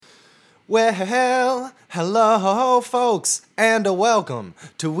Well, hello, folks, and a welcome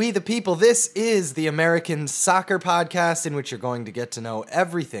to We the People. This is the American Soccer Podcast in which you're going to get to know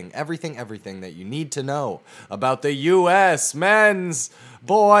everything that you need to know about the U.S. men's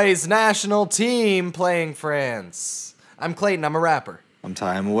boys national team playing France. I'm Clayton, I'm a rapper. I'm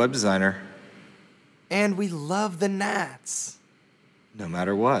Ty, I'm a web designer. And we love the Nats. No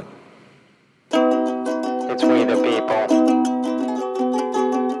matter what. It's We the People.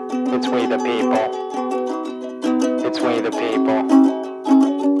 It's We the People. It's We the People.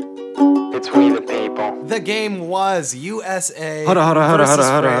 It's We the People. The game was USA. Hold up.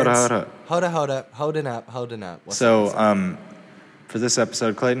 Holding up. What's So, for this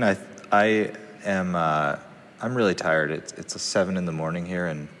episode, Clayton, I'm really tired. It's 7 a.m. here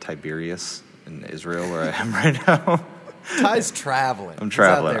in Tiberias, in Israel, where I am right now. Ty's traveling. I'm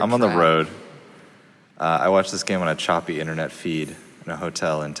traveling. I'm on the road. I watched this game on a choppy internet feed in a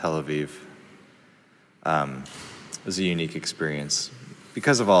hotel in Tel Aviv. It was a unique experience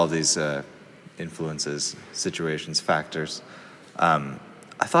because of all of these influences, situations, factors. I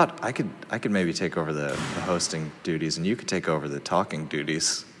thought I could maybe take over the hosting duties, and you could take over the talking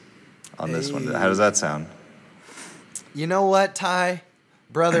duties on this one. How does that sound? You know what, Ty?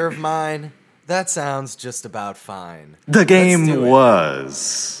 Brother of mine, that sounds just about fine. The game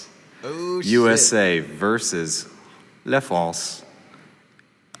was USA USA versus La France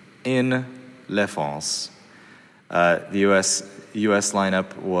in La France. The U.S.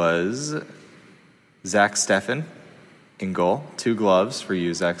 lineup was Zach Steffen in goal. 2 gloves for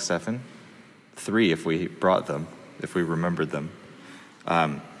you, Zach Steffen. 3 if we brought them, if we remembered them.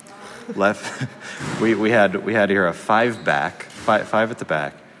 Left, we had here a 5-back, five at the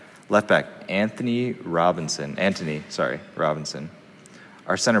back. Left back, Anthony Robinson.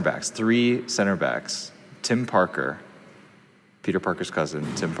 Our center backs, 3 center backs. Tim Parker, Peter Parker's cousin,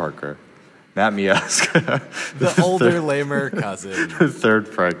 Tim Parker. Matt Miazga. The older, lamer cousin. The third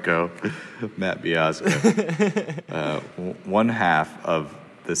Franco, Matt Miazga. One half of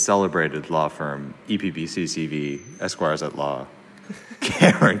the celebrated law firm, EPBCCV, Esquires at Law.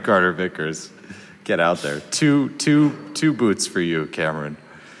 Cameron Carter-Vickers. Get out there. Two boots for you, Cameron.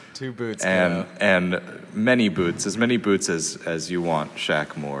 2 boots. And many boots, as you want,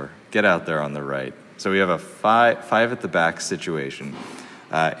 Shaq Moore. Get out there on the right. So we have a five at the back situation.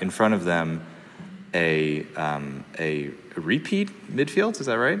 In front of them, a repeat midfield. Is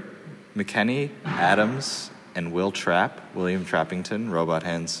that right? McKennie, Adams, and William Trappington, Robot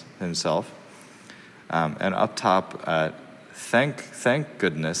Hands himself. And up top, thank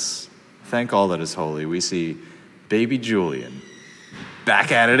goodness, thank all that is holy, we see baby Julian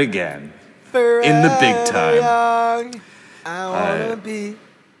back at it again. Forever in the big time. Young, I wanna be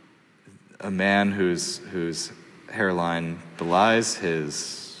a man whose hairline belies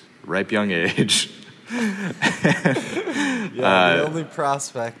his ripe young age. the only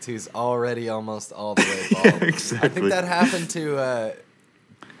prospect who's already almost all the way bald. Exactly. I think that happened to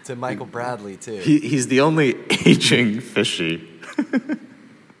Michael Bradley too. He's the only aging fishy.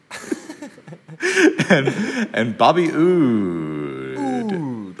 and Bobby Oud.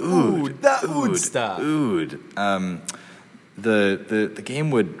 That Oud stuff. Oud. The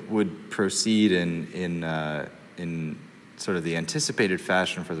game would proceed in sort of the anticipated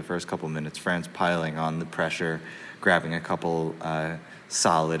fashion for the first couple minutes. France piling on the pressure, grabbing a couple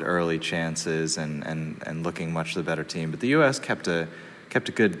solid early chances, and looking much the better team. But the U.S. kept a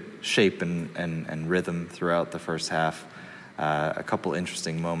good shape and rhythm throughout the first half. A couple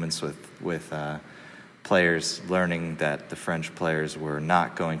interesting moments with players learning that the French players were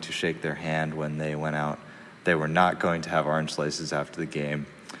not going to shake their hand when they went out. They were not going to have orange slices after the game.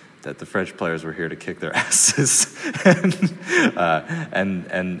 That the French players were here to kick their asses, and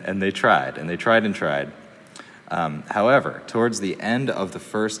they tried. However, towards the end of the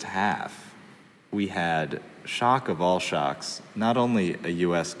first half, we had shock of all shocks. Not only a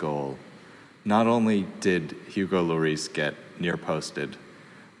U.S. goal, not only did Hugo Lloris get near posted,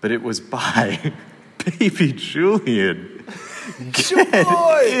 but it was by baby Julian. It's your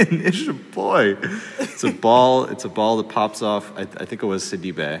boy. It's a ball that pops off. I think it was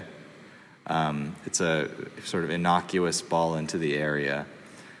Sidibe. It's a sort of innocuous ball into the area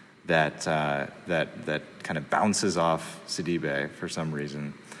that kind of bounces off Sidibe for some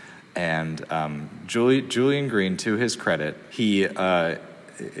reason. And Julian Green, to his credit, he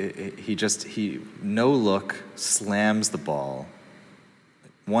no look slams the ball.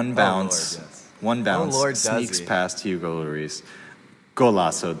 One bounce. Sneaks past Hugo Lloris.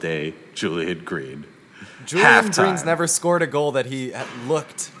 Golazo de Julian Green. Julian Green's never scored a goal that he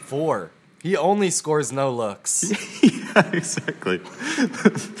looked for. He only scores no looks. Exactly.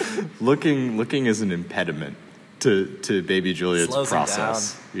 looking is an impediment to baby Juliet's Slows him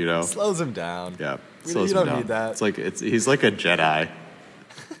process. down. You know. Slows him down. Yeah. You slows him don't down. need that. It's like he's like a Jedi.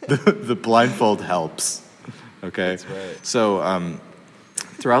 The blindfold helps. Okay. That's right. So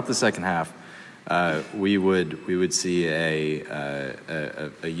throughout the second half, we would see a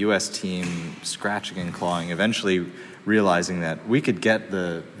U.S. team scratching and clawing, eventually realizing that we could get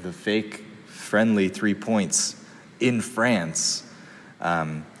the fake friendly 3 points in France,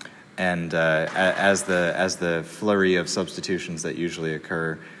 and as the flurry of substitutions that usually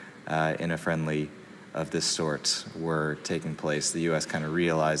occur in a friendly of this sort were taking place, the U.S. kind of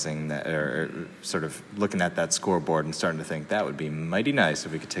realizing that, or sort of looking at that scoreboard and starting to think that would be mighty nice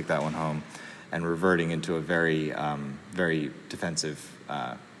if we could take that one home, and reverting into a very very defensive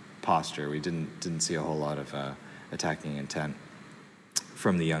posture. We didn't see a whole lot of attacking intent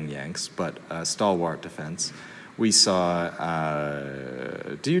from the young Yanks, but stalwart defense. We saw.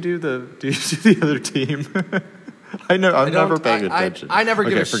 Do you do the other team? I'm never paying attention. I never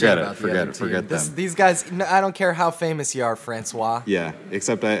give a shit forget about it. the other team. Forget them. These guys, I don't care how famous you are, Francois. Yeah,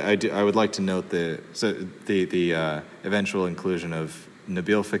 except I would like to note the eventual inclusion of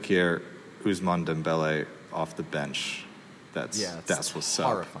Nabil Fekir, Ousmane Dembele off the bench. That's what's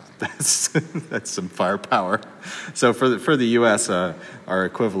horrifying. That's some firepower. So for the U.S., our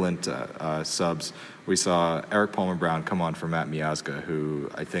equivalent subs, we saw Eric Palmer Brown come on for Matt Miazga, who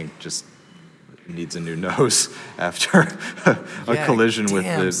I think just needs a new nose after a collision with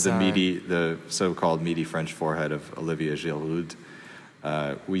the so-called meaty French forehead of Olivier Giroud.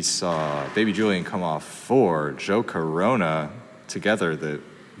 We saw Baby Julian come off for Joe Corona, together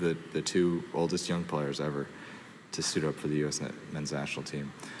the two oldest young players ever to suit up for the U.S. men's national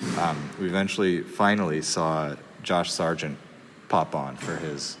team. We finally saw Josh Sargent pop on for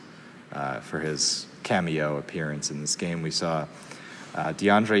his cameo appearance in this game. We saw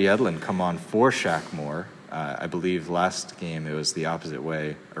DeAndre Yedlin come on for Shaq Moore. I believe last game it was the opposite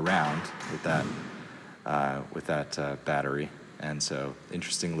way around with that battery, and so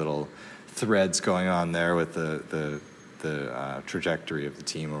interesting little threads going on there with the trajectory of the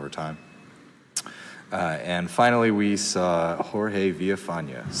team over time. And finally, we saw Jorge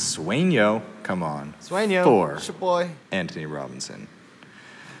Villafana, Sueño, come on Sueño, for it's your boy. Anthony Robinson.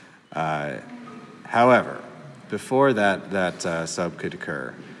 However, before that sub could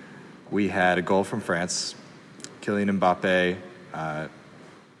occur, we had a goal from France. Kylian Mbappe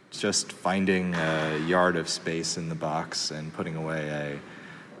just finding a yard of space in the box and putting away a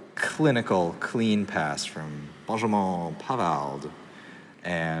clinical, clean pass from Benjamin Pavard,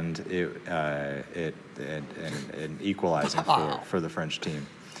 and an equalizing for the French team.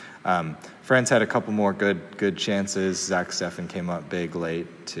 France had a couple more good chances. Zach Steffen came up big late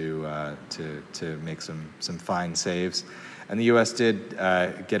to make some fine saves, and the U.S. did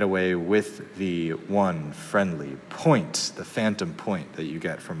get away with the one friendly point, the phantom point that you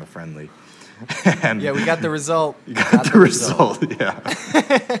get from a friendly. And yeah, we got the result. You got the result, yeah.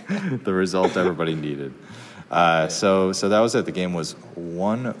 The result everybody needed. So that was it. The game was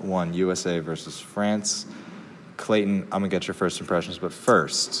 1-1, USA versus France. Clayton, I'm going to get your first impressions, but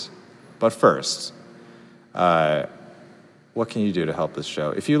first, what can you do to help this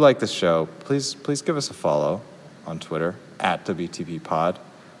show? If you like this show, please give us a follow on Twitter, @WTPPod.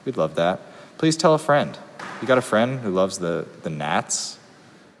 We'd love that. Please tell a friend. You got a friend who loves the Nats,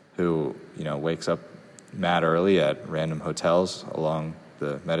 who, wakes up mad early at random hotels along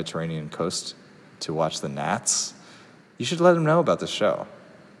the Mediterranean coast to watch the Nats, you should let them know about the show.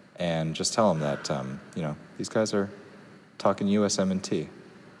 And just tell them that, these guys are talking USMNT.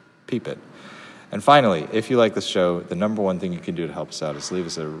 Peep it. And finally, if you like this show, the number one thing you can do to help us out is leave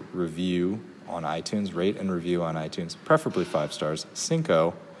us a review on iTunes. Rate and review on iTunes, preferably 5 stars.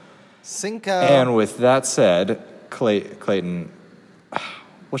 Cinco. And with that said, Clayton,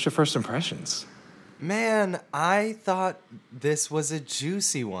 what's your first impressions? Man, I thought this was a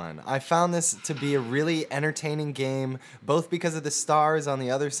juicy one. I found this to be a really entertaining game, both because of the stars on the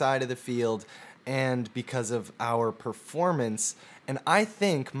other side of the field and because of our performance. And I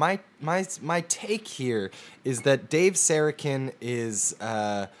think my take here is that Dave Sarakin is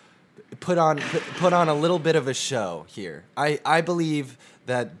put on a little bit of a show here. I believe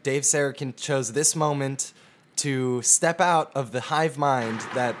that Dave Sarakin chose this moment to step out of the hive mind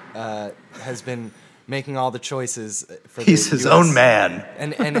that has been making all the choices for He's his own man.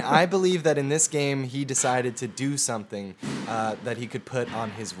 And I believe that in this game, he decided to do something that he could put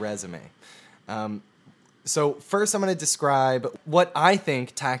on his resume. So first, I'm going to describe what I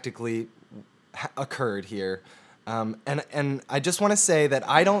think tactically occurred here. And I just want to say that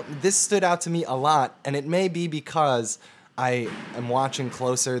this stood out to me a lot, and it may be because I am watching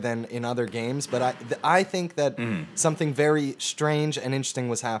closer than in other games, but I think that something very strange and interesting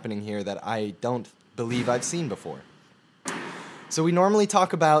was happening here that I don't believe I've seen before. So we normally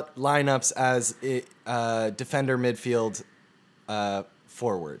talk about lineups as defender, midfield,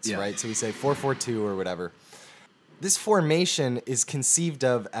 forwards, right? So we say 4-4-2 or whatever. This formation is conceived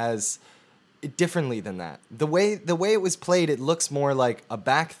of as differently than that. The way it was played, it looks more like a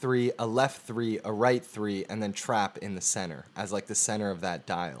back three, a left three, a right three, and then Trapp in the center as like the center of that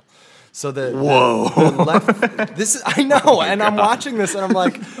dial. So the left. This is, I know, and I'm watching this and I'm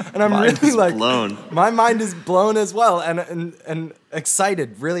like, and I'm really like blown. My mind is blown as well, and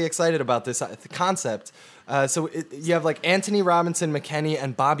excited, really excited about this concept. So you have like Anthony Robinson, McKennie,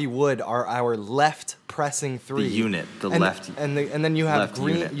 and Bobby Wood are our left pressing three. The unit, left. And then you have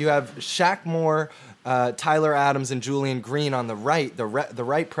Green. Unit. You have Shaq Moore, Tyler Adams, and Julian Green on the right, the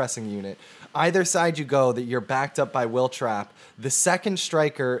right pressing unit. Either side you go, that you're backed up by Will Trapp. The second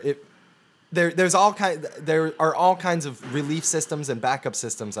striker, there are all kinds of relief systems and backup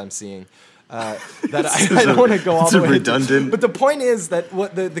systems I'm seeing. That I don't want to go all the way redundant. But the point is that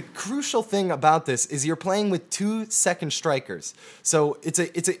what the crucial thing about this is you're playing with 2 second strikers. So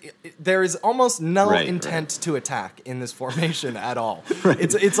there is almost no intent to attack in this formation at all.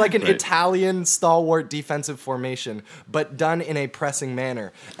 It's like an Italian stalwart defensive formation, but done in a pressing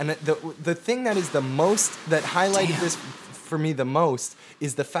manner. And the thing that is the most that highlighted this for me the most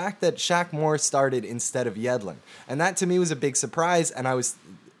is the fact that Shaq Moore started instead of Yedlin. And that to me was a big surprise, and I was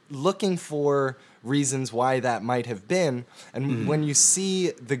looking for reasons why that might have been. And when you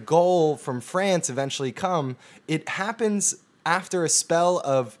see the goal from France eventually come, it happens after a spell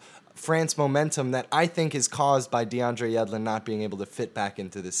of France momentum that I think is caused by DeAndre Yedlin not being able to fit back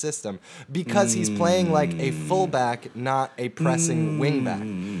into the system because he's playing like a fullback, not a pressing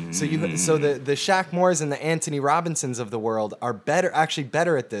wingback. So the Shaq Moores and the Anthony Robinsons of the world are better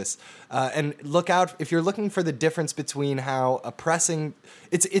at this. And look out if you're looking for the difference between how a pressing,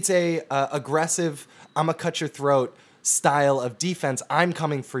 it's a aggressive, I'm gonna cut your throat style of defense, I'm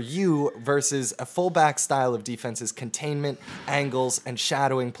coming for you, versus a fullback style of defense is containment, angles, and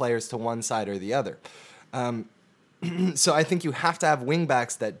shadowing players to one side or the other. So I think you have to have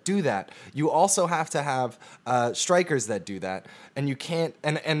wingbacks that do that. You also have to have strikers that do that. And you can't,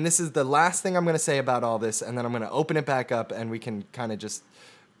 and this is the last thing I'm going to say about all this, and then I'm going to open it back up and we can kind of just,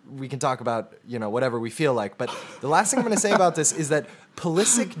 we can talk about, whatever we feel like. But the last thing I'm going to say about this is that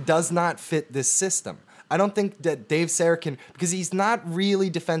Pulisic does not fit this system. I don't think that Dave Sarakin, because he's not really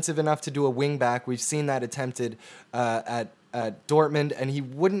defensive enough to do a wing back. We've seen that attempted at Dortmund, and he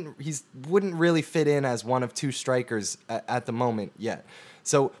wouldn't really fit in as one of 2 strikers at the moment yet.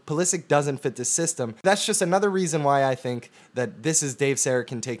 So Pulisic doesn't fit this system. That's just another reason why I think that this is Dave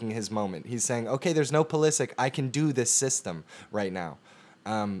Sarakin taking his moment. He's saying, okay, there's no Pulisic. I can do this system right now.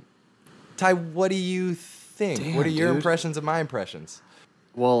 Ty, what do you think? Damn, what are your dude. impressions of my impressions?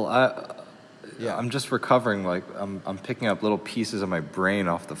 Well, I'm just recovering. Like I'm picking up little pieces of my brain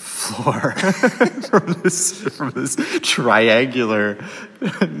off the floor from this triangular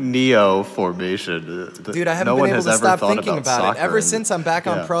neo formation. Dude, I haven't been able to stop thinking about it ever since I'm back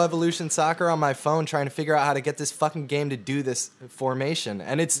on Pro Evolution Soccer on my phone, trying to figure out how to get this fucking game to do this formation,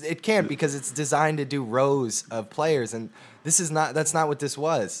 and it can't because it's designed to do rows of players, and that's not what this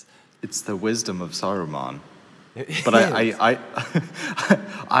was. It's the wisdom of Saruman. But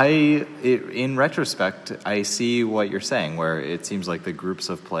in retrospect, I see what you're saying, where it seems like the groups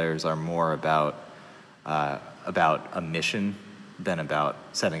of players are more about a mission than about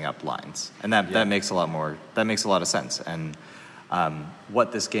setting up lines, and that makes a lot of sense. And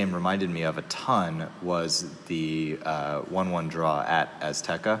what this game reminded me of a ton was the 1-1 draw at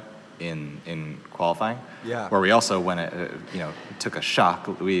Azteca in qualifying, where we also went, took a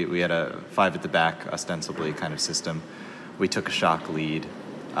shock. We had a 5 at the back, ostensibly kind of system. We took a shock lead.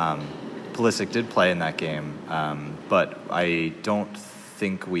 Pulisic did play in that game, but I don't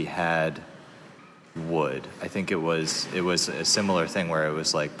think we had Wood. I think it was a similar thing where it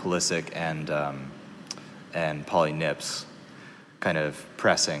was like Pulisic and Pauly Nips kind of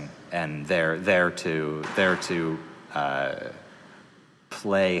pressing, and there to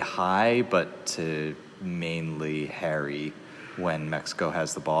play high, but to mainly harry when Mexico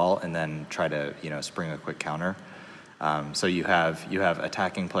has the ball, and then try to spring a quick counter. So you have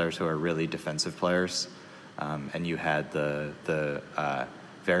attacking players who are really defensive players, and you had the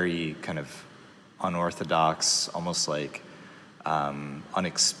very kind of unorthodox, almost like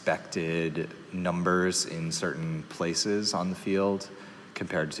unexpected numbers in certain places on the field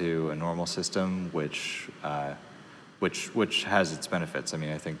compared to a normal system, which which has its benefits. I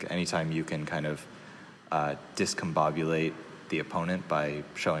mean, I think anytime you can kind of discombobulate the opponent by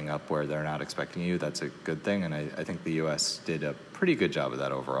showing up where they're not expecting you, that's a good thing, and I think the U.S. did a pretty good job of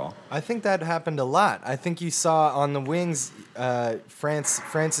that overall. I think that happened a lot. I think you saw on the wings,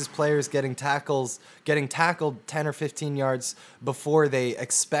 France's players getting tackled 10 or 15 yards before they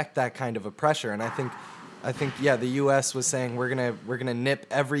expect that kind of a pressure, and I think the U.S. was saying we're gonna nip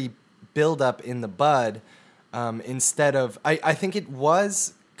every build-up in the bud, instead of I think it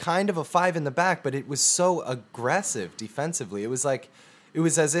was kind of a 5 in the back, but it was so aggressive defensively. It was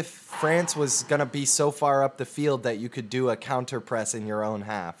as if France was gonna be so far up the field that you could do a counter press in your own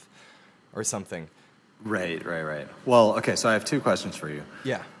half or something. Right. Well, okay, so I have 2 questions for you.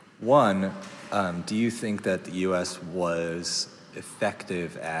 Yeah. One, do you think that the U.S. was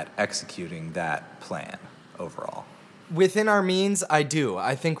effective at executing that plan overall? Within our means, I do.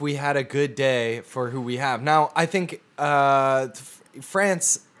 I think we had a good day for who we have. Now, I think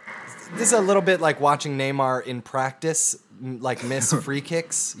France, this is a little bit like watching Neymar in practice, like miss free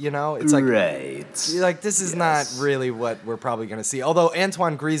kicks, you know? It's like, right. Like this is not really what we're probably going to see. Although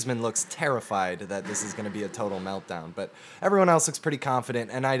Antoine Griezmann looks terrified that this is going to be a total meltdown, but everyone else looks pretty confident,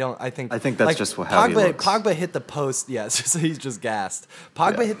 and I think that's like, just how he looks. Pogba hit the post. Yes, he's just gassed.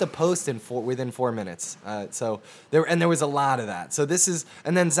 Pogba hit the post within 4 minutes. So there was a lot of that. So this is,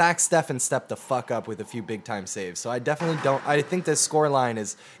 and then Zach Steffen stepped the fuck up with a few big time saves. So I definitely don't. I think the score line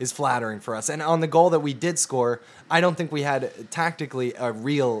is flattering for us. And on the goal that we did score, I don't think we had tactically a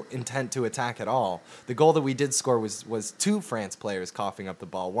real intent to attack at all. The goal that we did score was 2 France players coughing up the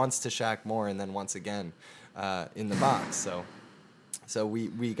ball, once to Shaq Moore and then once again in the box. So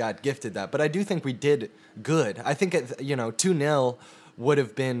we got gifted that. But I do think we did good. I think 2-0 would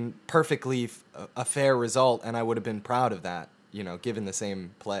have been perfectly a fair result, and I would have been proud of that, given the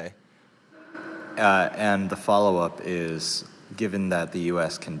same play. And the follow-up is, given that the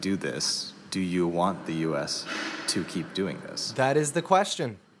U.S. can do this, do you want the U.S. to keep doing this? That is the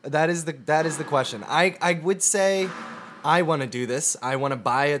question. That is the question. I would say I want to do this. I want to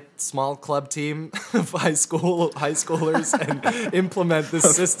buy a small club team of high schoolers and implement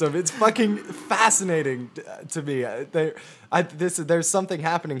this system. It's fucking fascinating to me. There's something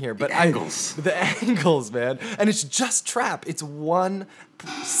happening here. But the angles, man. And it's just trap. It's one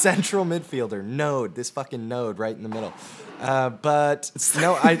central midfielder, Node, this fucking Node right in the middle. But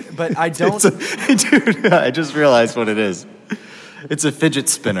I don't. Dude, I just realized what it is. It's a fidget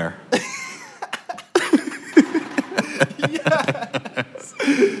spinner. Yes.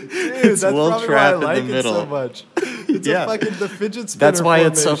 Dude, that's Will probably Trapp why I like in the it middle. so much. It's Yeah. a fucking the fidget spinner. That's why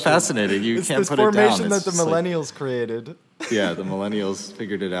it's so formation. fascinating. You It's can't this put it down. formation that It's the just like- millennials created. Yeah, the millennials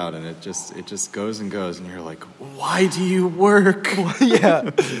figured it out, and it just goes and goes, and you're like, why do you work? Yeah,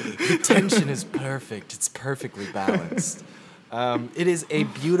 the tension is perfect. It's perfectly balanced. It is a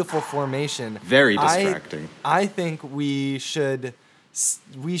beautiful formation. Very distracting. I think we should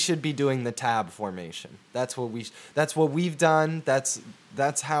be doing the tab formation. That's what we've done.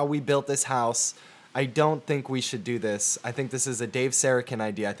 That's how we built this house. I don't think we should do this. I think this is a Dave Sarakin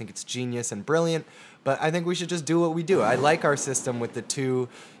idea. I think it's genius and brilliant, but I think we should just do what we do. I like our system with the 2,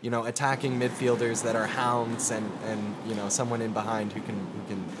 attacking midfielders that are hounds and someone in behind who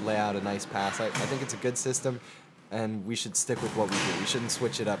can lay out a nice pass. I think it's a good system, and we should stick with what we do. We shouldn't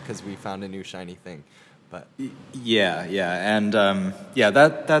switch it up because we found a new shiny thing. But Yeah, and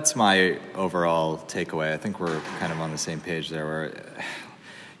that's my overall takeaway. I think we're kind of on the same page there. Where,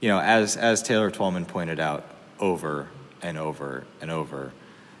 as Taylor Twellman pointed out over and over and over,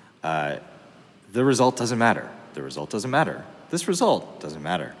 the result doesn't matter. The result doesn't matter. This result doesn't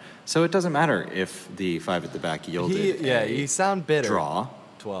matter. So it doesn't matter if the 5 at the back yielded you sound bitter. draw.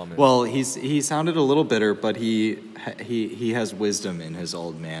 Twellman. Well, he sounded a little bitter, but he has wisdom in his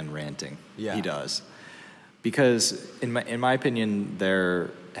old man ranting. Yeah. He does. Because in my opinion, there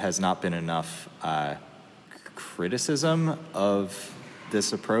has not been enough criticism of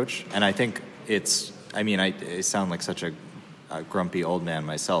this approach, and I think I sound like such a grumpy old man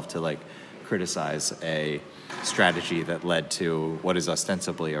myself to criticize a strategy that led to what is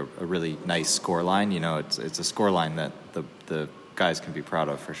ostensibly a really nice score line. It's a score line that the guys can be proud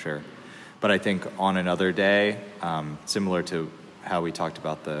of for sure. But I think on another day, similar to how we talked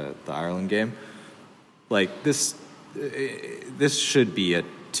about the Ireland game, this should be a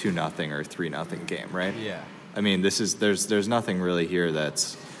 2-0 or 3-0 game, right? Yeah. I mean, there's nothing really here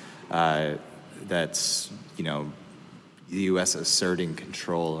that's the U.S. asserting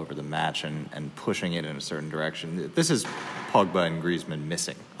control over the match and pushing it in a certain direction. This is Pogba and Griezmann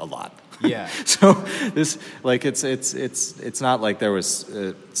missing a lot. Yeah. So this, like, it's not like there was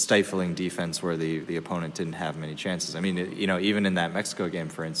stifling defense where the opponent didn't have many chances. I mean, even in that Mexico game,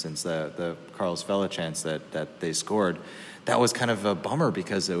 for instance, the Carlos Vela chance that they scored, that was kind of a bummer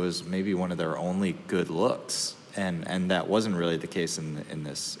because it was maybe one of their only good looks, and that wasn't really the case in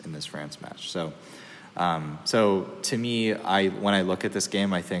this France match. So to me, when I look at this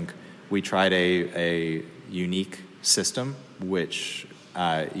game, I think we tried a unique system which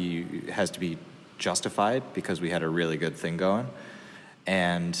has to be justified because we had a really good thing going,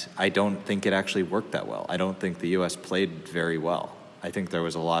 and I don't think it actually worked that well. I don't think the U.S. played very well. I think there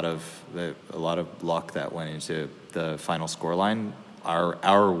was a lot of luck that went into the final scoreline.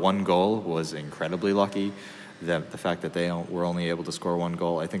 Our one goal was incredibly lucky. The fact that they were only able to score one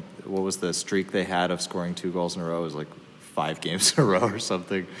goal. I think what was the streak they had of scoring 2 goals in a row? It was like 5 games in a row or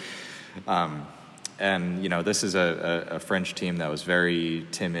something. And this is a French team that was very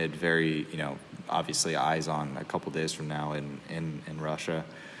timid, very obviously eyes on a couple days from now in Russia.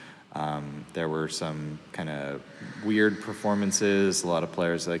 There were some kind of weird performances. A lot of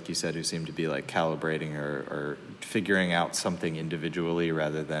players, like you said, who seemed to be like calibrating or figuring out something individually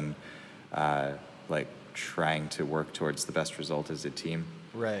rather than like trying to work towards the best result as a team.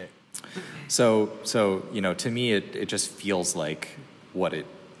 Right. So to me, it just feels like what it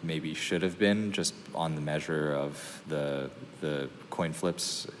maybe should have been, just on the measure of the coin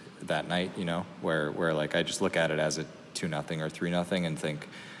flips that night. Where like I just look at it as a 2-0 or 3-0 and think,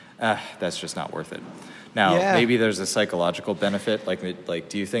 that's just not worth it. Now, maybe there's a psychological benefit. Like,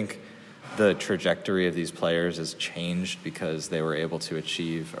 do you think the trajectory of these players has changed because they were able to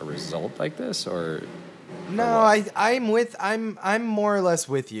achieve a result like this, or? No, I'm more or less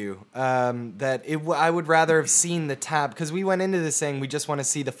with you. That I would rather have seen the tab, because we went into this saying we just want to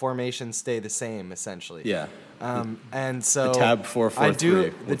see the formation stay the same, essentially. Yeah. And so the tab 4-4-3. I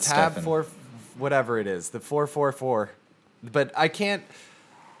do the tab Stefan. 4, whatever it is, the 4-4-4. But I can't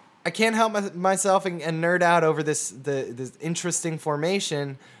help myself and nerd out over this interesting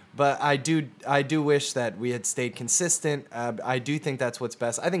formation. But I do wish that we had stayed consistent. I do think that's what's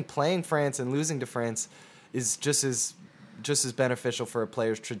best. I think playing France and losing to France is just as beneficial for a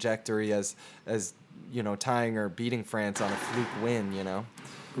player's trajectory as tying or beating France on a fluke win.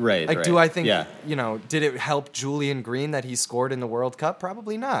 Right. Like, right. do I think Yeah. did it help Julian Green that he scored in the World Cup?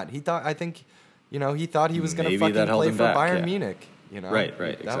 Probably not. He thought he was going to Maybe fucking that held play him for back, Bayern yeah. Munich. Right,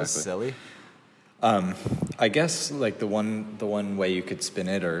 That was exactly. silly. I guess like the one way you could spin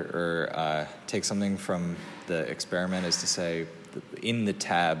it or take something from the experiment is to say, in the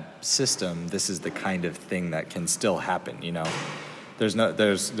tab system, this is the kind of thing that can still happen. There's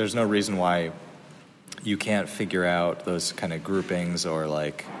no reason why you can't figure out those kind of groupings or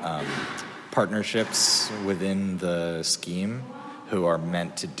like partnerships within the scheme who are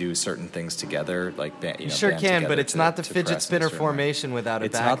meant to do certain things together. Like You sure band can, together but it's to- not the to fidget press in a spinner certain way. formation without a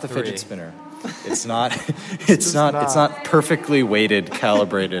It's back not the three. fidget spinner. It's not. It's not perfectly weighted,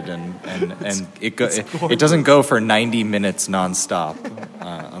 calibrated, and it doesn't go for 90 minutes nonstop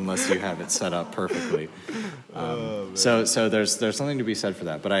unless you have it set up perfectly. So there's something to be said for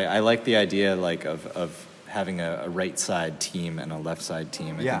that. But I like the idea like of having a right side team and a left side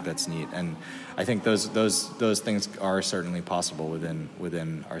team. I think that's neat, and I think those things are certainly possible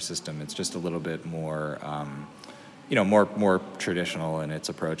within our system. It's just a little bit more. More traditional in its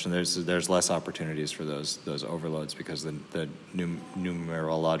approach, and there's less opportunities for those overloads because the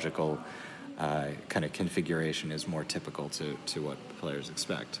numerological kind of configuration is more typical to what players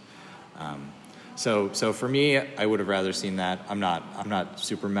expect. So for me, I would have rather seen that. I'm not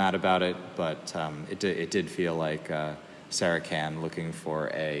super mad about it, but it did feel like Sarah Can looking for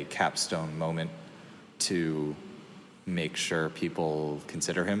a capstone moment to make sure people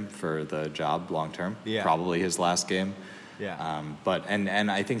consider him for the job long term. Yeah. Probably his last game. Yeah. But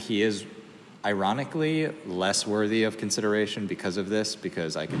I think he is ironically less worthy of consideration because of this,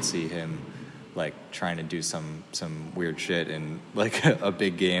 because I can see him like trying to do some weird shit in like a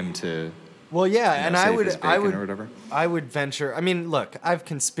big game to Well, yeah, and save his bacon or whatever. I would venture. I mean, look, I've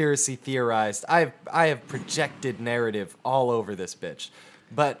conspiracy theorized. I have projected narrative all over this bitch.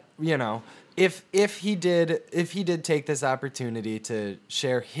 But if he did take this opportunity to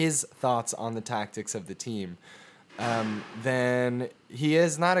share his thoughts on the tactics of the team, then he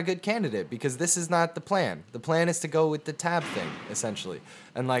is not a good candidate because this is not the plan. The plan is to go with the tab thing essentially,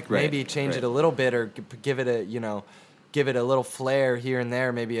 and maybe change it a little bit or give it a give it a little flair here and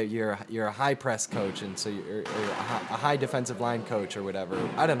there. Maybe you're a high press coach, and so you're a high defensive line coach or whatever.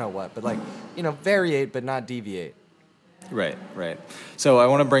 I don't know what, but variate but not deviate. Right, right. So I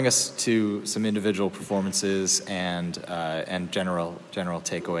want to bring us to some individual performances and general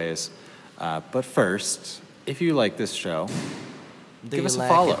takeaways. But first, if you like this show, give us a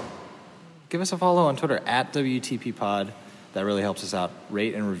follow. Give us a follow on Twitter at WTP Pod. That really helps us out.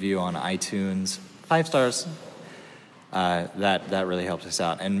 Rate and review on iTunes. 5 stars. That really helps us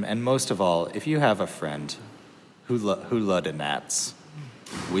out. And most of all, if you have a friend who love the Nats,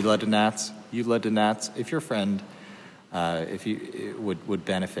 we love the Nats, you love the Nats. If your friend, if you would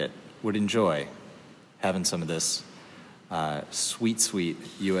benefit, would enjoy having some of this sweet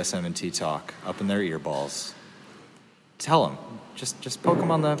USMNT talk up in their earballs, tell them. Just poke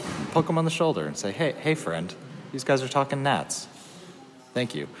them on the shoulder and say, hey friend, these guys are talking Nats.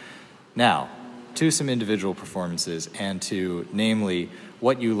 Thank you. Now, to some individual performances and to, namely,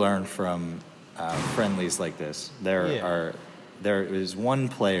 what you learn from friendlies like this. There is one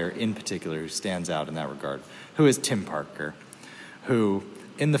player in particular who stands out in that regard, who is Tim Parker, who,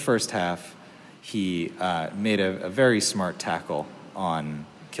 in the first half, he made a very smart tackle on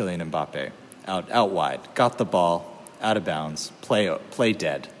Kylian Mbappe, out wide, got the ball, out of bounds, play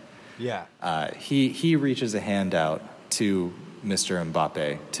dead. Yeah. He reaches a hand out to Mr.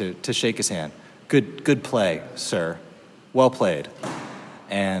 Mbappe to shake his hand. Good play, sir. Well played.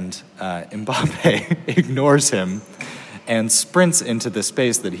 And Mbappe ignores him and sprints into the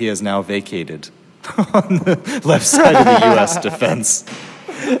space that he has now vacated on the left side of the U.S. defense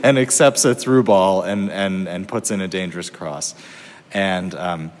and accepts a through ball and puts in a dangerous cross.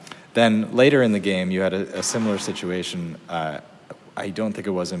 And then later in the game, you had a similar situation. I don't think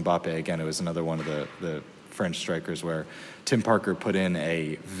it was Mbappe. Again, it was another one of the French strikers where Tim Parker put in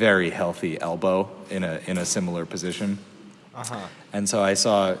a very healthy elbow in a similar position. Uh-huh. And so I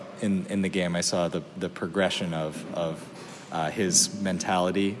saw in the game, I saw the progression of his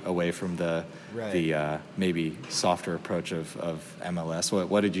mentality away from the maybe softer approach of MLS.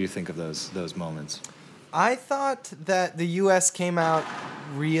 What did you think of those moments? I thought that the U.S. came out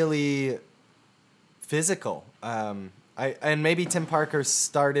really physical. And maybe Tim Parker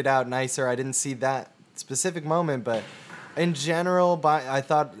started out nicer. I didn't see that specific moment, but in general, I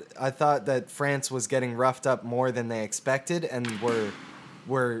thought that France was getting roughed up more than they expected, and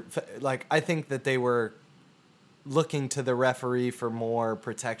were like, I think that they were looking to the referee for more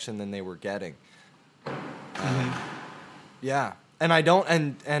protection than they were getting. Yeah, and I don't,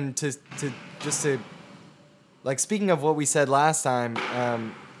 and to like, speaking of what we said last time,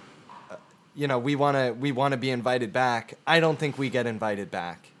 we want to be invited back. I don't think we get invited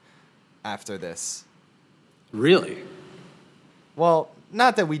back after this. Really? Well,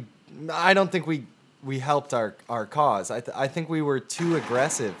 not that I don't think we helped our cause. I think we were too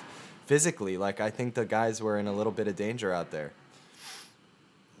aggressive physically. Like, I think the guys were in a little bit of danger out there.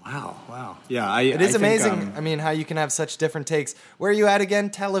 Wow. Yeah, it is amazing. I mean, how you can have such different takes. Where are you at again?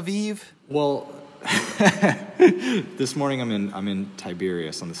 Tel Aviv? Well, this morning I'm in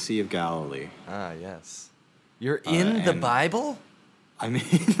Tiberias on the Sea of Galilee. Ah, yes. You're in the Bible? I'm in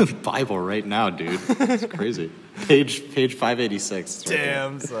the Bible right now, dude. It's crazy. Page 586. Right.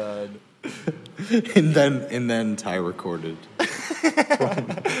 Damn, son. and then Ty recorded from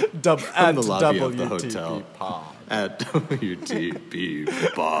the lobby of the hotel pod. At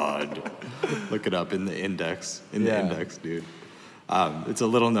WTP Pod. Look it up in the index. The index, dude. It's a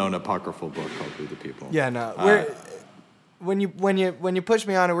little known apocryphal book called "We the People." Yeah, no. When you push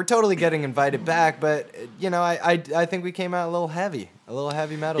me on it, we're totally getting invited back. But I think we came out a little heavy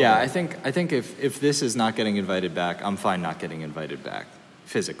metal. Yeah, there. I think if this is not getting invited back, I'm fine not getting invited back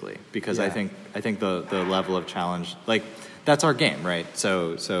physically, because I think the level of challenge, like, that's our game, right?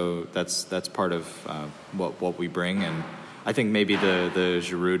 So that's part of what we bring, and I think maybe the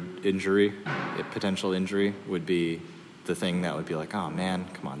Giroud injury, potential injury, would be the thing that would be like, oh man,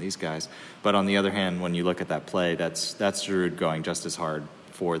 come on, these guys. But on the other hand, when you look at that play, that's Giroud going just as hard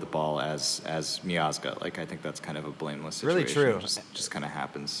for the ball as Miazga. Like, I think that's kind of a blameless situation. Really true. Just kind of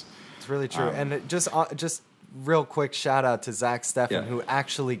happens. It's really true. And it just real quick shout out to Zach Steffen, who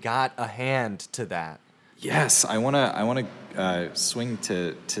actually got a hand to that. Yes, I wanna swing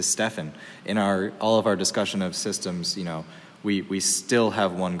to Steffen. In all of our discussion of systems, we still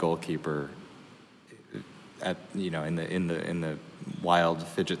have one goalkeeper at in the wild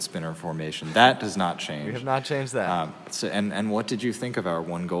fidget spinner formation. That does not change. We have not changed that. And what did you think of our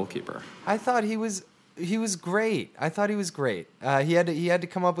one goalkeeper? I thought he was great. He had to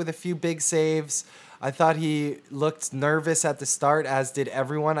come up with a few big saves. I thought he looked nervous at the start, as did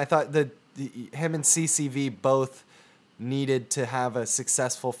everyone. I thought him and CCV both needed to have a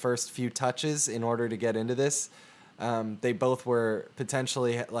successful first few touches in order to get into this. They both were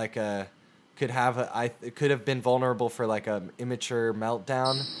potentially like could have been vulnerable for like a immature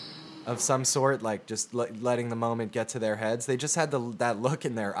meltdown of some sort, like just letting the moment get to their heads. They just had that look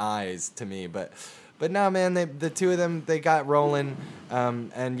in their eyes to me, but no, man, the two of them, they got rolling,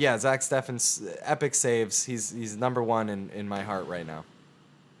 and yeah, Zach Steffen's epic saves. He's number one in my heart right now.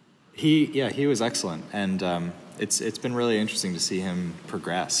 He was excellent, and it's been really interesting to see him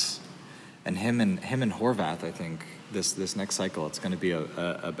progress, and him and Horvath. I think this next cycle, it's going to be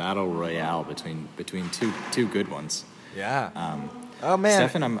a battle royale between two good ones. Yeah. Oh man,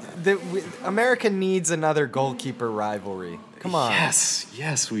 Steffen, America needs another goalkeeper rivalry. Come on.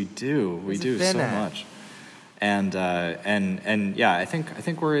 Yes, we do. We do so much. And yeah, I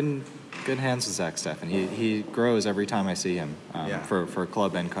think we're in good hands with Zach Steffen. He grows every time I see him. For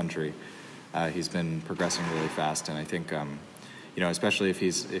club and country, he's been progressing really fast, and I think especially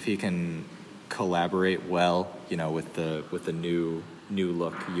if he can collaborate well, with the new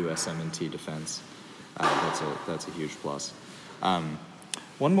look USMNT defense, that's a huge plus.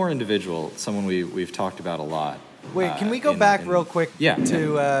 One more individual, someone we've talked about a lot. Wait, can we go back real quick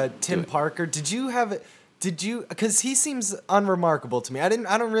to Tim Parker? Did you, because he seems unremarkable to me. I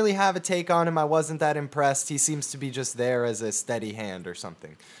don't really have a take on him. I wasn't that impressed. He seems to be just there as a steady hand or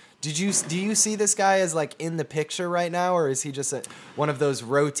something. Do you see this guy as like in the picture right now, or is he just one of those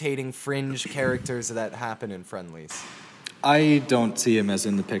rotating fringe characters that happen in friendlies? I don't see him as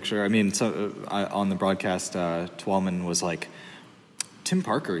in the picture. I mean, on the broadcast, Twellman was like, Tim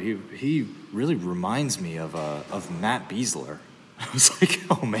Parker, he really reminds me of Matt Beasler. I was like,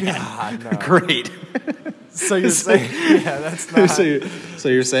 oh man, God, no. Great. So you're saying, yeah, that's not. So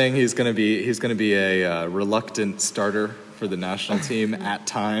you're saying he's gonna be a reluctant starter for the national team at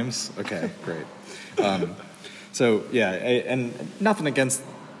times? Okay, great. So yeah, and nothing against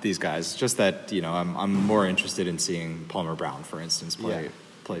these guys, just that I'm more interested in seeing Palmer Brown, for instance,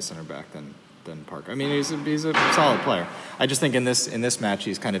 play center back than Parker. I mean, he's a solid player. I just think in this match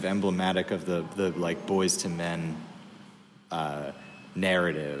he's kind of emblematic of the like boys to men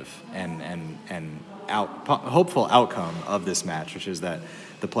narrative and hopeful outcome of this match, which is that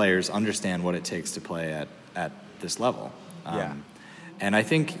the players understand what it takes to play at this level. And I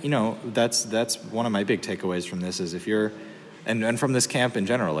think that's one of my big takeaways from this is if you're and from this camp in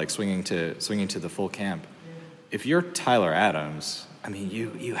general, like swinging to the full camp, if you're Tyler Adams, I mean,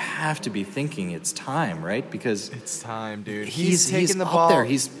 you have to be thinking it's time, right? Because it's time, dude. He's taking the up ball. There.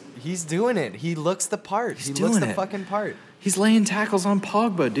 He's doing it. He looks the part. He looks the fucking part. He's laying tackles on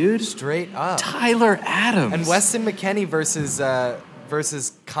Pogba, dude. Straight up. Tyler Adams. And Weston McKennie versus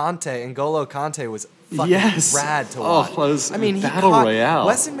Conte, N'Golo Conte was fucking rad to watch. I mean, battle royale.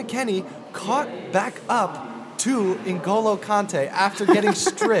 Weston McKennie caught back up to N'Golo Conte after getting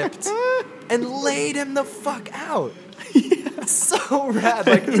stripped and laid him the fuck out. It's so rad.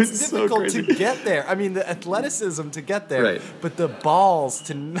 Like, it's difficult to get there. I mean, the athleticism to get there, but the balls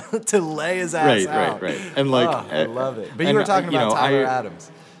to lay his ass out. Right. And like, I love it. But you were talking about Tyler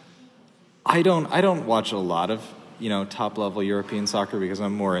Adams. I don't watch a lot of top level European soccer because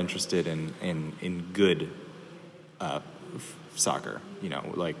I'm more interested in good soccer.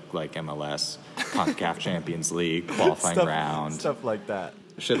 Like MLS, CONCACAF Champions League qualifying round, stuff like that.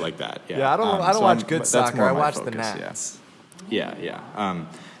 Shit like that. Yeah, I don't watch good soccer. I watch the Nats. Yeah.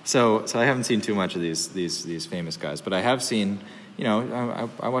 So I haven't seen too much of these famous guys, but I have seen.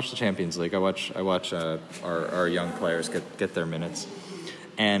 I watch the Champions League. I watch our young players get their minutes.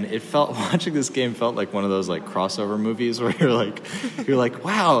 And watching this game felt like one of those like crossover movies where you're like,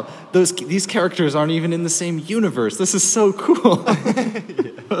 wow, these characters aren't even in the same universe. This is so cool.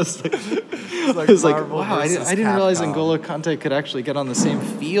 I was like, wow, I didn't realize N'Golo Kanté could actually get on the same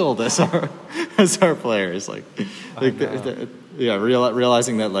field as our players.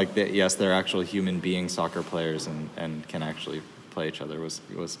 Realizing that yes, they're actual human being soccer players and can actually play each other was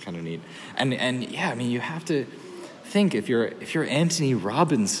kind of neat. And yeah, I mean, you have to think if you're Anthony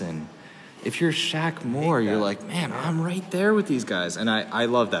Robinson, if you're Shaq Moore, you're like, man, I'm right there with these guys, and I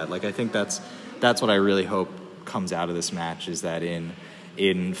love that. Like, I think that's what I really hope comes out of this match is that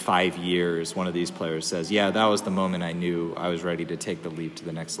in 5 years, one of these players says, yeah, that was the moment I knew I was ready to take the leap to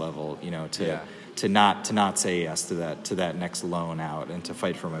the next level. To not say yes to that next loan out and to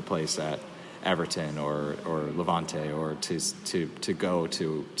fight for my place at Everton or Levante or to go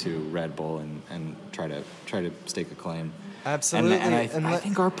to Red Bull and try to stake a claim. Absolutely. And I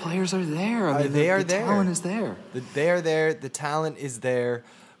think our players are there. I mean, the there. Talent is there. They are there. The talent is there.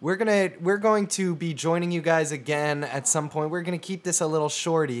 We're going to be joining you guys again at some point. We're gonna keep this a little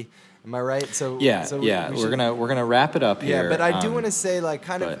shorty. Am I right? So we're gonna wrap it up here. Yeah, but I do want to say, like,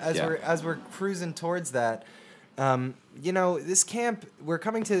 kind of as we're cruising towards that, This camp, we're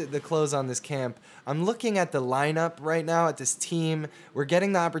coming to the close on this camp. I'm looking at the lineup right now at this team. We're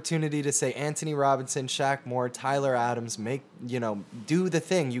getting the opportunity to say Anthony Robinson, Shaq Moore, Tyler Adams, do the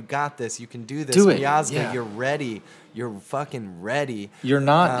thing. You got this. You can do this. Do it. Miazga, Yeah. you're ready. You're fucking ready. You're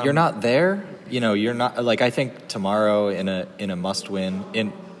not there. You're not like, I think tomorrow in a must win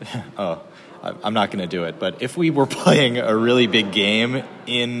I'm not going to do it, but if we were playing a really big game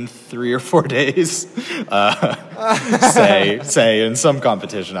in 3 or 4 days, say in some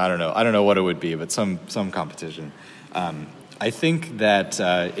competition, I don't know what it would be, but some competition, I think that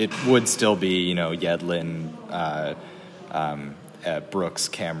it would still be Yedlin, Brooks,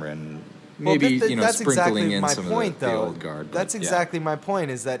 Cameron, maybe that's sprinkling exactly in my some point, of the old guard. But, that's exactly my point.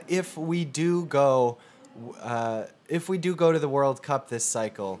 Is that if we do go to the World Cup this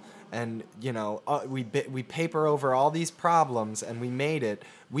cycle, and we paper over all these problems and we made it,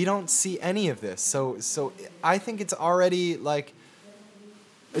 we don't see any of this. So I think it's already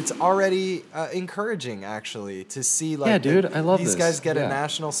encouraging actually to see I love these this. guys get Yeah. a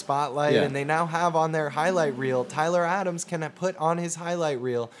national spotlight, Yeah. and they now have on their highlight reel, Tyler Adams can put on his highlight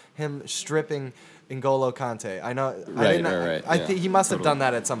reel him stripping N'Golo Kante. I know. Right. I think he must have done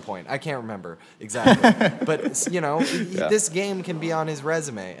that at some point. I can't remember exactly. But this game can be on his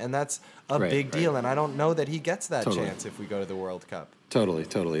resume, and that's a big deal. And I don't know that he gets that chance if we go to the World Cup. Totally.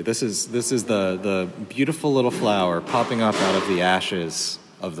 This is the beautiful little flower popping up out of the ashes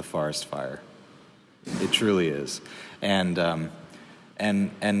of the forest fire. It truly is. And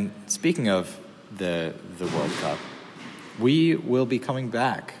speaking of the World Cup, we will be coming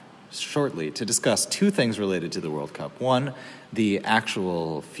back shortly to discuss 2 things related to the World Cup. One, the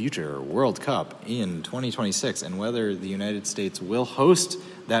actual future World Cup in 2026 and whether the United States will host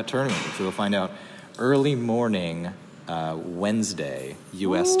that tournament, which we'll find out early morning Wednesday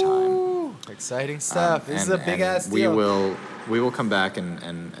U.S. time. Exciting stuff. This is a big-ass deal. We will come back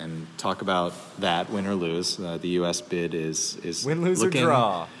and talk about that, win or lose. The U.S. bid is win, lose, or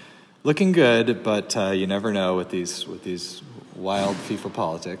draw. Looking good, but you never know with these wild FIFA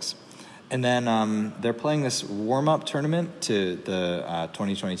politics. And then they're playing this warm-up tournament to the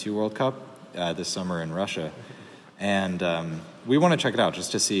 2022 World Cup this summer in Russia. And we want to check it out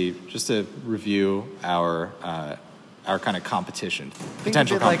just to review our kind of competition,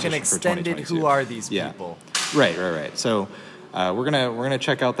 potential of it like competition an extended for 2022. who are these people? Right. So we're gonna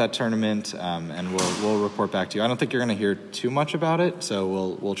check out that tournament, and we'll report back to you. I don't think you're gonna hear too much about it, so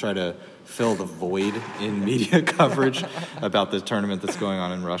we'll try to fill the void in media coverage about the tournament that's going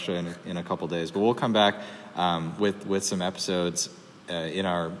on in Russia in a couple days. But we'll come back with some episodes in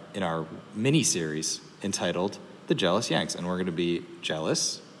our mini series entitled "The Jealous Yanks," and we're going to be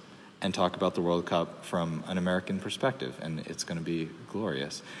jealous and talk about the World Cup from an American perspective, and it's going to be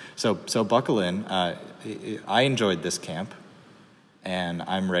glorious. So buckle in. I enjoyed this camp, and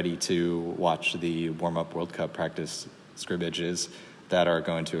I'm ready to watch the warm-up World Cup practice scrimmages that are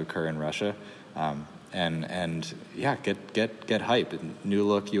going to occur in Russia, and get hype. New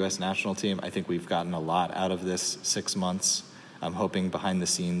look U.S. national team. I think we've gotten a lot out of this 6 months. I'm hoping behind the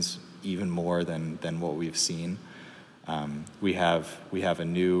scenes even more than what we've seen. We have a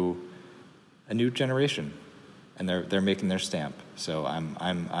new generation, and they're making their stamp. So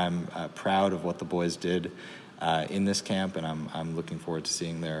I'm proud of what the boys did in this camp, and I'm looking forward to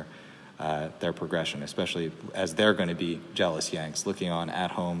seeing their progression, especially as they're going to be jealous Yanks looking on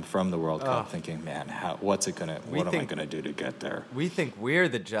at home from the World Cup, thinking, man, what am I gonna do to get there? We think we're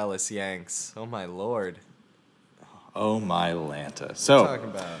the jealous Yanks. Oh my Lord. Oh my Lanta. So what are you talking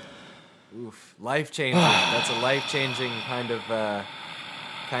about? Oof, life changing. That's a life changing kind of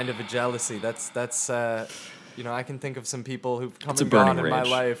a jealousy. That's I can think of some people who've come and gone in my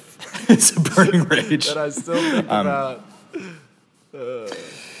life. It's a burning rage that I still think about.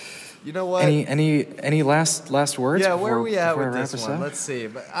 You know what? Any last words? Yeah, where are we at with this this one? Let's see.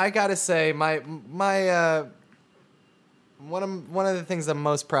 But I gotta say, my one of the things I'm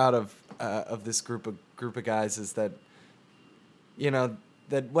most proud of this group of guys is that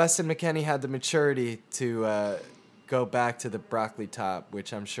that Weston McKennie had the maturity to go back to the broccoli top,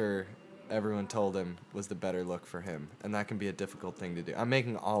 which I'm sure everyone told him was the better look for him, and that can be a difficult thing to do. I'm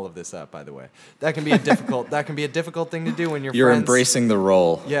making all of this up, by the way. That can be a difficult thing to do when you're embracing the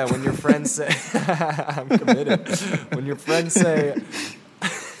role. Yeah, when your friends say, I'm committed. When your friends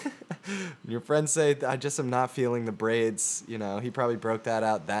say, I just am not feeling the braids. He probably broke that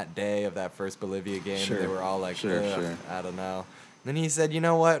out that day of that first Bolivia game. Sure. They were all like, sure. I don't know. And then he said, you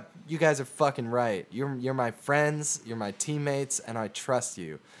know what? You guys are fucking right. You're my friends. You're my teammates, and I trust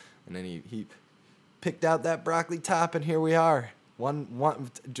you. And then he picked out that broccoli top, and here we are.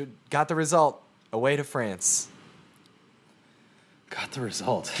 One got the result away to France. Got the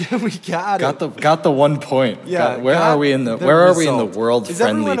result. We got it. Got the 1 point. Yeah. Where got are we in the result. world Is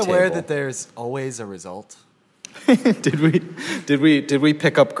friendly everyone aware table? that there's always a result? Did we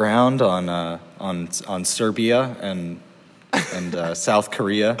pick up ground on Serbia and South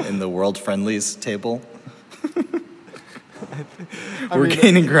Korea in the world friendlies table? We're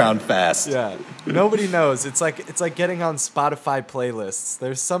gaining ground fast. Yeah. Nobody knows. It's like getting on Spotify playlists.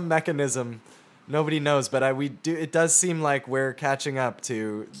 There's some mechanism nobody knows, but it does seem like we're catching up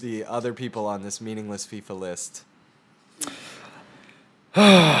to the other people on this meaningless FIFA list.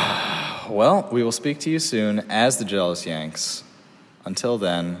 Well, we will speak to you soon as the Jealous Yanks. Until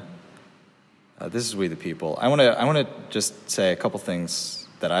then, this is We the People. I want to just say a couple things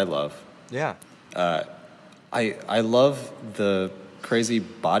that I love. Yeah. I love the crazy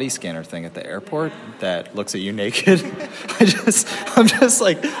body scanner thing at the airport that looks at you naked.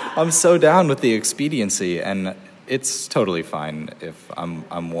 I'm so down with the expediency, and it's totally fine if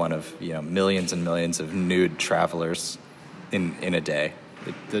I'm one of millions and millions of nude travelers in a day.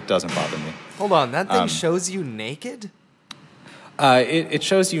 It doesn't bother me. Hold on, that thing shows you naked? It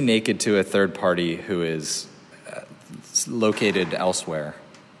shows you naked to a third party who is located elsewhere,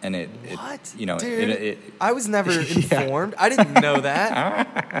 and What? Dude, I was never informed. I didn't know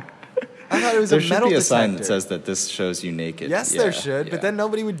that. I thought it was there a should metal be a detector. sign that says that this shows you naked. Yes, Yeah, there should, yeah. but then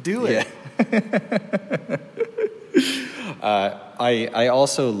nobody would do it. Yeah. I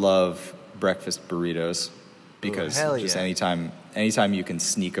also love breakfast burritos because hell just yeah. anytime you can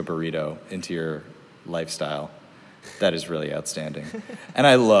sneak a burrito into your lifestyle, that is really outstanding. And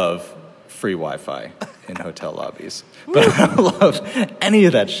I love free Wi-Fi in hotel lobbies. But I don't love any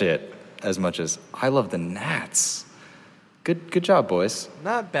of that shit as much as I love the Nats. Good job, boys.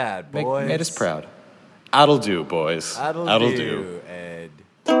 Not bad, boys. Made us proud. That'll do, boys. That'll do, Ed.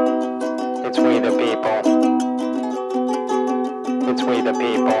 It's we the people. It's we the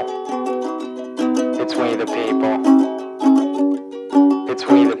people. It's we the people. It's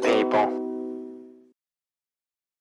we the people.